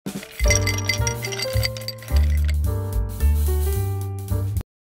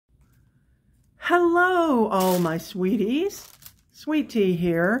all my sweeties. Sweet Tea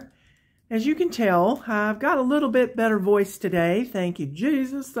here. As you can tell, I've got a little bit better voice today. Thank you,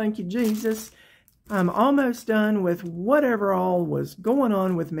 Jesus. Thank you, Jesus. I'm almost done with whatever all was going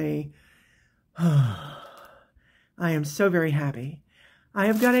on with me. I am so very happy. I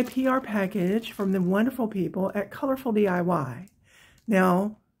have got a PR package from the wonderful people at Colorful DIY.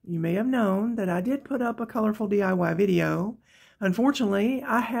 Now, you may have known that I did put up a Colorful DIY video. Unfortunately,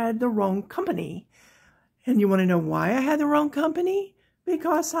 I had the wrong company. And you want to know why I had the wrong company?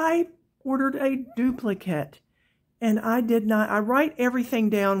 Because I ordered a duplicate. And I did not, I write everything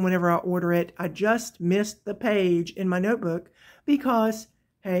down whenever I order it. I just missed the page in my notebook because,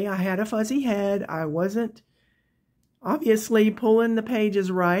 hey, I had a fuzzy head. I wasn't obviously pulling the pages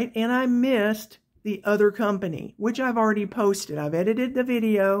right. And I missed the other company, which I've already posted. I've edited the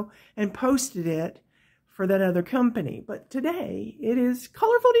video and posted it for that other company. But today it is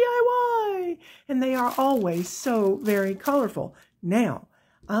Colorful DIY. And they are always so very colorful. Now,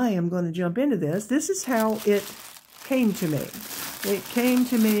 I am going to jump into this. This is how it came to me. It came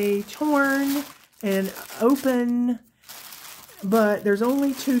to me torn and open, but there's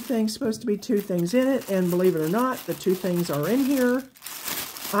only supposed to be two things in it, and believe it or not, the two things are in here.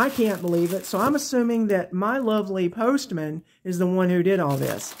 I can't believe it, so I'm assuming that my lovely postman is the one who did all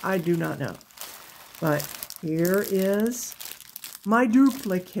this. I do not know. But here is my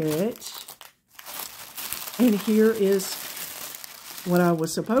duplicate, and here is what I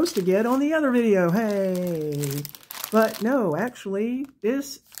was supposed to get on the other video. Hey! But no, actually,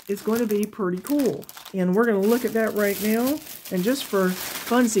 this is going to be pretty cool. And we're going to look at that right now. And just for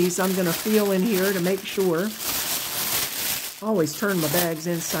funsies, I'm going to feel in here to make sure. I always turn my bags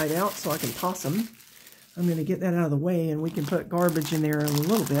inside out so I can toss them. I'm going to get that out of the way and we can put garbage in there in a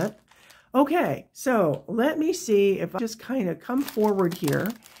little bit. Okay, so let me see if I just kind of come forward here.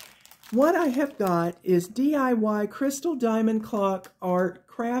 What I have got is DIY Crystal Diamond Clock Art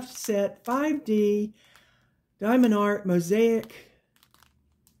Craft Set 5D Diamond Art Mosaic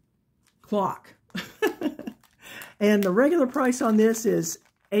Clock. And the regular price on this is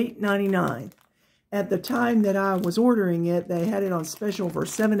 $8.99. At the time that I was ordering it, they had it on special for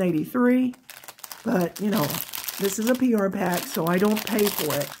 $7.83. But, you know, this is a PR pack, so I don't pay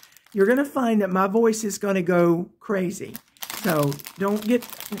for it. You're going to find that my voice is going to go crazy. So don't get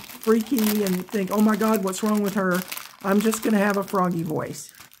freaky and think, oh my God, what's wrong with her? I'm just going to have a froggy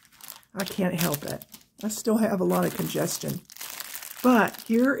voice. I can't help it. I still have a lot of congestion. But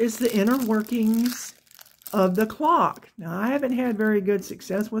here is the inner workings of the clock. Now, I haven't had very good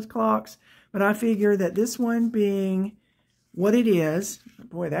success with clocks, but I figure that this one being what it is,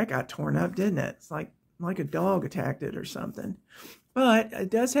 boy, that got torn up, didn't it? It's like a dog attacked it or something. But it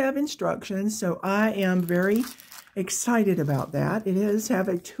does have instructions, so I am very excited about that. It does have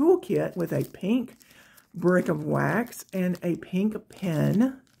a toolkit with a pink brick of wax and a pink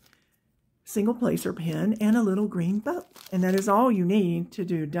pen, single placer pen, and a little green bow. And that is all you need to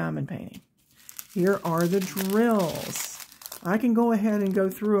do diamond painting. Here are the drills. I can go ahead and go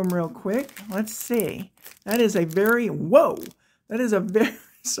through them real quick. Let's see. That is a very, whoa! That is a very,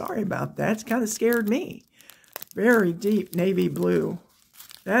 sorry about that. It's kind of scared me. Very deep navy blue.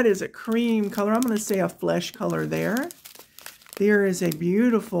 That is a cream color. I'm going to say a flesh color there. There is a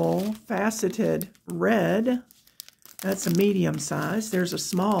beautiful faceted red. That's a medium size. There's a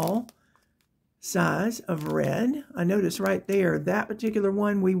small size of red. I notice right there, that particular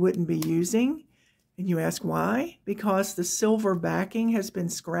one we wouldn't be using. And you ask why? Because the silver backing has been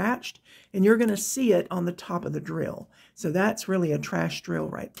scratched and you're going to see it on the top of the drill. So that's really a trash drill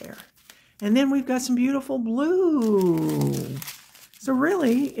right there. And then we've got some beautiful blue. So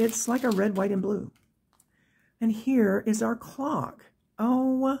really, it's like a red, white, and blue. And here is our clock.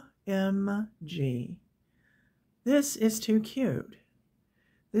 OMG. This is too cute.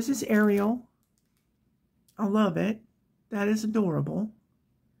 This is Ariel. I love it. That is adorable.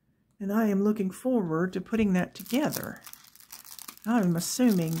 And I am looking forward to putting that together. I'm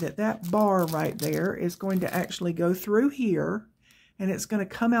assuming that that bar right there is going to actually go through here. And it's going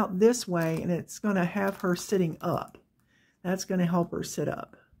to come out this way. And it's going to have her sitting up. That's going to help her sit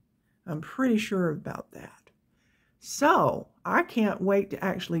up. I'm pretty sure about that. So, I can't wait to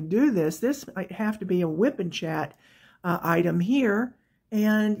actually do this. This might have to be a Whip and Chat item here.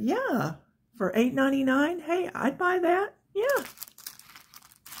 And yeah, for $8.99, hey, I'd buy that. Yeah.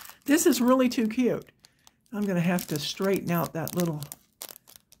 This is really too cute. I'm going to have to straighten out that little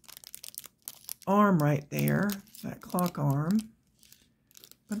arm right there, that clock arm.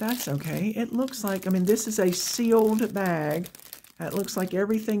 But that's okay. It looks like, I mean, this is a sealed bag. It looks like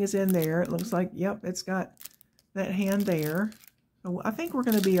everything is in there. It looks like, yep, it's got that hand there. So I think we're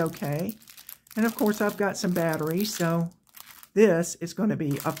going to be okay. And of course, I've got some batteries, so this is going to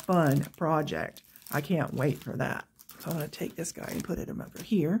be a fun project. I can't wait for that. So I'm going to take this guy and put him over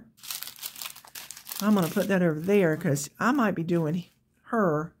here. I'm going to put that over there because I might be doing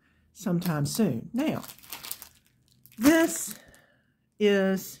her sometime soon. Now, this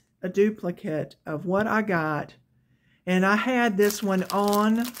is a duplicate of what I got. And I had this one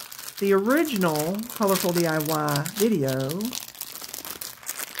on the original Colorful DIY video,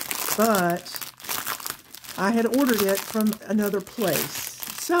 but I had ordered it from another place.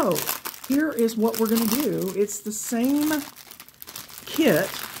 So here is what we're going to do. It's the same kit,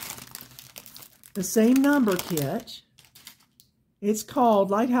 the same number kit. It's called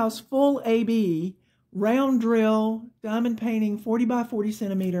Lighthouse Full AB Round Drill Diamond Painting 40 by 40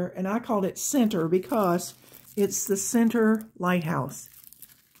 centimeter, and I called it Center because it's the center lighthouse.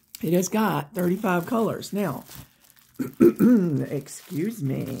 It has got 35 colors. Now, excuse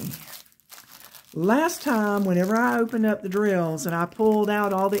me. Last time, whenever I opened up the drills and I pulled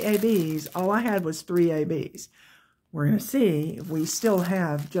out all the ABs, all I had was 3 ABs. We're going to see if we still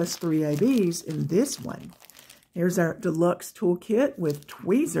have just 3 ABs in this one. Here's our deluxe toolkit with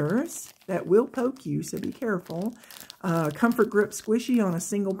tweezers that will poke you, so be careful. Comfort Grip Squishy on a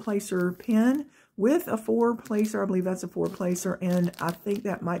single placer pen with a 4-placer. I believe that's a 4-placer, and I think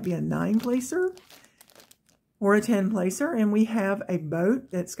that might be a 9-placer or a 10-placer. And we have a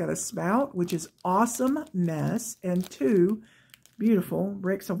boat that's got a spout, which is Awesomeness, and 2 beautiful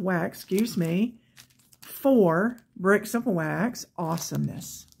bricks of wax, 4 bricks of wax,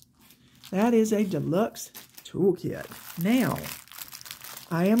 Awesomeness. That is a deluxe toolkit. Now,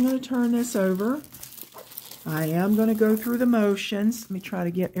 I am going to turn this over. I am going to go through the motions. Let me try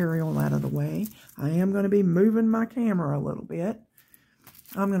to get Ariel out of the way. I am going to be moving my camera a little bit.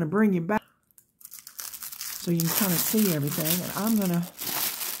 I'm going to bring you back so you can kind of see everything. And I'm going to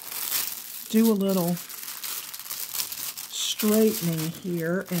do a little straightening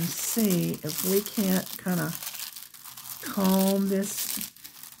here and see if we can't kind of calm this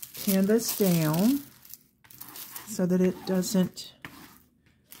canvas down so that it doesn't,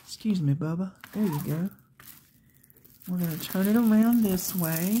 excuse me, Bubba. There you go. We're going to turn it around this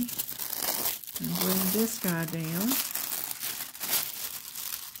way and bring this guy down.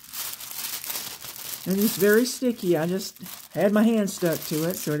 And it's very sticky. I just had my hand stuck to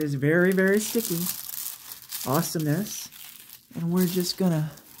it, so it is very, very sticky. Awesomeness. And we're just going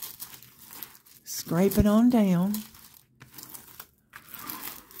to scrape it on down.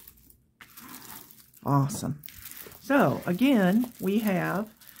 Awesome. So, again, we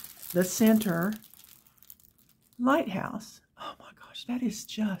have the center lighthouse. Oh my gosh, that is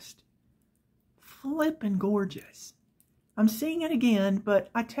just flippin' gorgeous. I'm seeing it again, but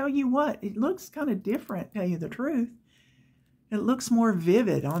I tell you what, it looks kind of different, tell you the truth. It looks more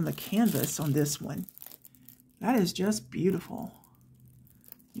vivid on the canvas on this one. That is just beautiful.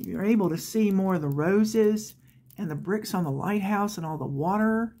 You're able to see more of the roses and the bricks on the lighthouse and all the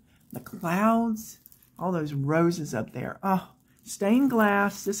water, the clouds, all those roses up there. Oh, stained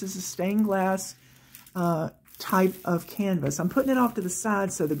glass. This is a stained glass type of canvas. I'm putting it off to the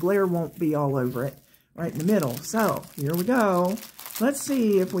side so the glare won't be all over it, right in the middle. So, here we go. Let's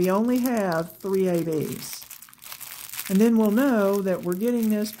see if we only have 3 ABs. And then we'll know that we're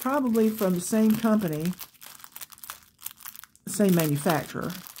getting this probably from the same company, the same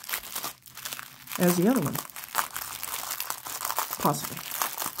manufacturer as the other one. Possibly.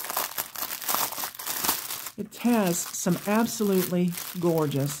 It has some absolutely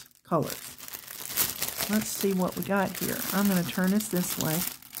gorgeous colors. Let's see what we got here. I'm going to turn this way.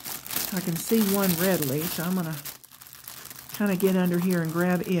 I can see one readily, so I'm going to kind of get under here and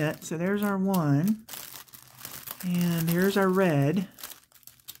grab it. So there's our one. And here's our red.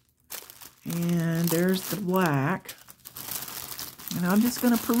 And there's the black. And I'm just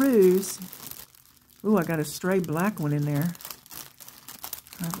going to peruse. Ooh, I got a stray black one in there.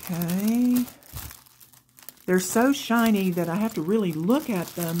 Okay. They're so shiny that I have to really look at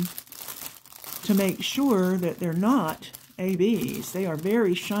them to make sure that they're not ABs. They are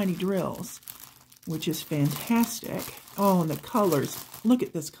very shiny drills, which is fantastic. Oh, and the colors. Look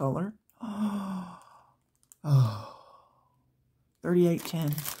at this color. Oh.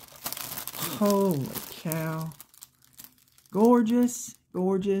 3810. Holy cow. Gorgeous,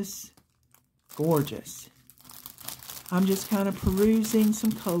 gorgeous, gorgeous. I'm just kind of perusing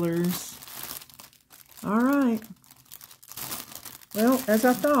some colors. All right. Well, as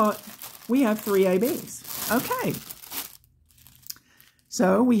I thought, we have 3 ABs. Okay.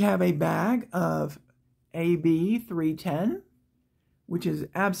 So we have a bag of AB 310. which is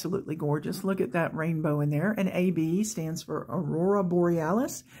absolutely gorgeous. Look at that rainbow in there. And AB stands for Aurora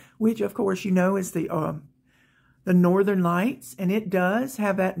Borealis, which, of course, you know is the Northern Lights. And it does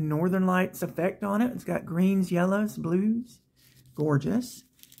have that Northern Lights effect on it. It's got greens, yellows, blues. Gorgeous.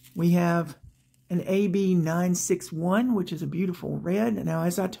 We have an AB 961, which is a beautiful red. Now,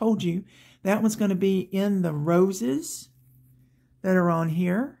 as I told you, that one's going to be in the roses that are on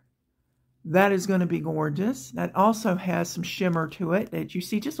here. That is going to be gorgeous. That also has some shimmer to it that you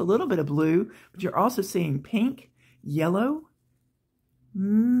see just a little bit of blue, but you're also seeing pink, yellow.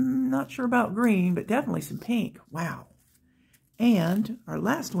 Not sure about green, but definitely some pink. Wow. And our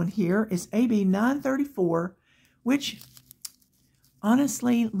last one here is AB 934, which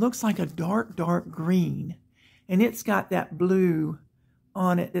honestly looks like a dark, dark green. And it's got that blue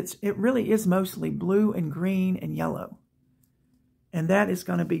on it. It really is mostly blue and green and yellow. And that is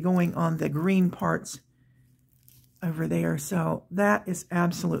going to be going on the green parts over there. So that is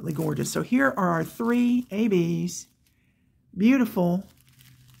absolutely gorgeous. So here are our 3 ABs. Beautiful.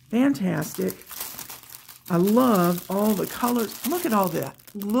 Fantastic. I love all the colors. Look at all that.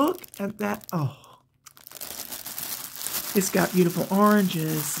 Look at that. Oh. It's got beautiful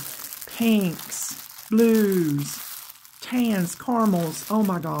oranges, pinks, blues, tans, caramels. Oh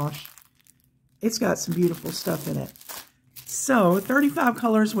my gosh. It's got some beautiful stuff in it. So, 35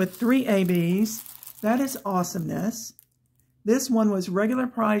 colors with 3 ABs. That is awesomeness. This one was regular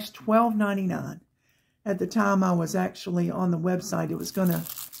price $12.99. At the time I was actually on the website, it was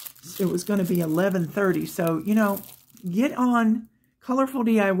gonna be $11.30. So, you know, get on Colorful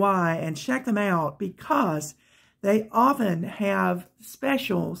DIY and check them out because they often have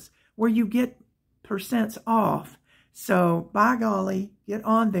specials where you get % off. So, by golly, get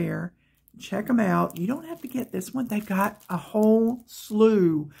on there. Check them out. You don't have to get this one. They've got a whole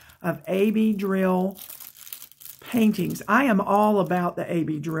slew of AB drill paintings. I am all about the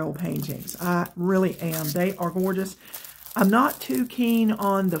AB drill paintings. I really am. They are gorgeous. I'm not too keen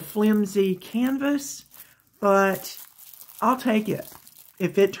on the flimsy canvas, but I'll take it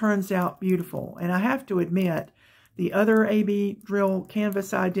if it turns out beautiful. And I have to admit, the other AB drill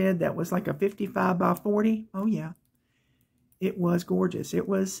canvas I did that was like a 55 by 40, oh yeah, it was gorgeous. It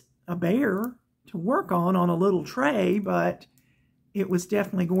was a bear to work on a little tray, but it was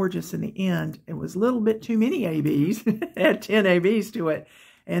definitely gorgeous in the end. It was a little bit too many ABs. It had 10 ABs to it.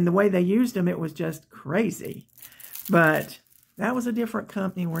 And the way they used them, it was just crazy. But that was a different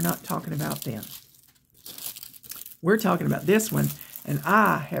company. We're not talking about them. We're talking about this one. And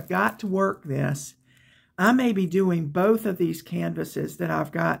I have got to work this. I may be doing both of these canvases that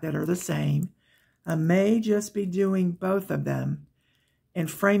I've got that are the same. I may just be doing both of them and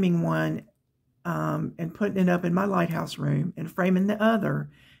framing one and putting it up in my Lighthouse room and framing the other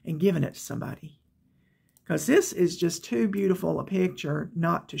and giving it to somebody. Because this is just too beautiful a picture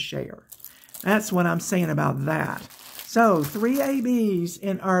not to share. That's what I'm saying about that. So, 3 ABs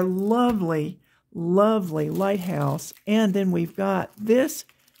in our lovely, lovely Lighthouse. And then we've got this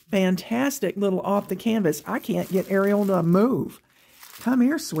fantastic little off the canvas. I can't get Ariel to move. Come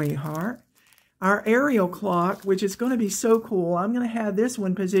here, sweetheart. Our Ariel Clock, which is going to be so cool. I'm going to have this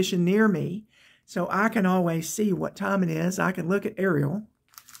one positioned near me so I can always see what time it is. I can look at Ariel.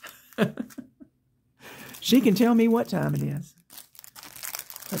 She can tell me what time it is.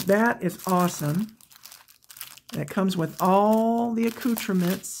 But that is awesome. That comes with all the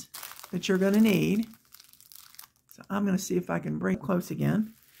accoutrements that you're going to need. So I'm going to see if I can bring it close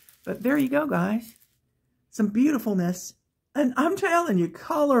again. But there you go, guys. Some beautifulness. And I'm telling you,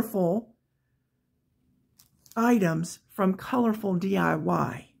 colorful items from Colorful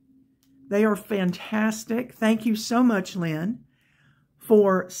DIY. They are fantastic. Thank you so much, Lynn,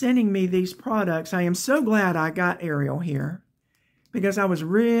 for sending me these products. I am so glad I got Ariel here because I was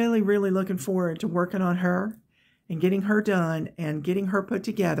really, really looking forward to working on her and getting her done and getting her put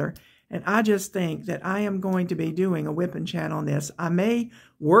together. And I just think that I am going to be doing a whip and chat on this. I may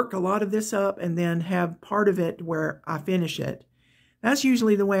work a lot of this up and then have part of it where I finish it. That's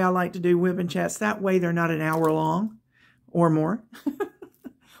usually the way I like to do whip and chats. That way they're not an hour long or more.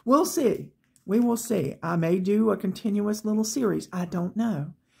 We'll see. We will see. I may do a continuous little series. I don't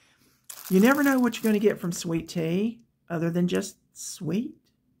know. You never know what you're going to get from Sweet Tea other than just sweet.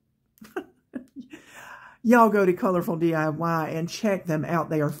 Y'all go to Colorful DIY and check them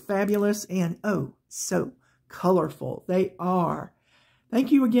out. They are fabulous and oh, so colorful. They are.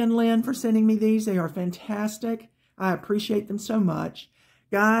 Thank you again, Lynn, for sending me these. They are fantastic. I appreciate them so much.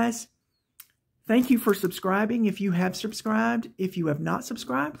 Guys, thank you for subscribing if you have subscribed. If you have not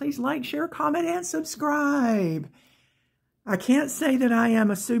subscribed, please like, share, comment, and subscribe. I can't say that I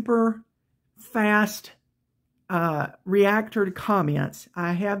am a super fast reactor to comments.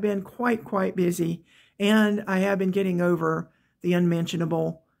 I have been quite busy, and I have been getting over the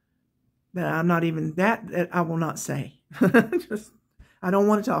unmentionable that I'm not even, that I will not say. Just, I don't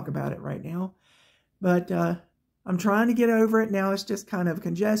want to talk about it right now. But I'm trying to get over it. Now it's just kind of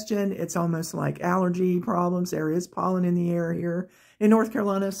congestion. It's almost like allergy problems. There is pollen in the air here in North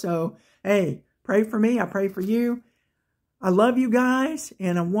Carolina. So, hey, pray for me. I pray for you. I love you guys,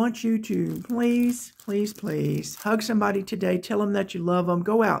 and I want you to please hug somebody today. Tell them that you love them.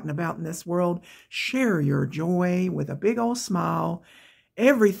 Go out and about in this world. Share your joy with a big old smile.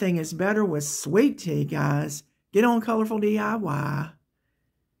 Everything is better with sweet tea, guys. Get on Colorful DIY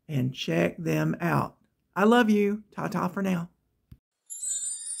and check them out. I love you. Ta-ta for now.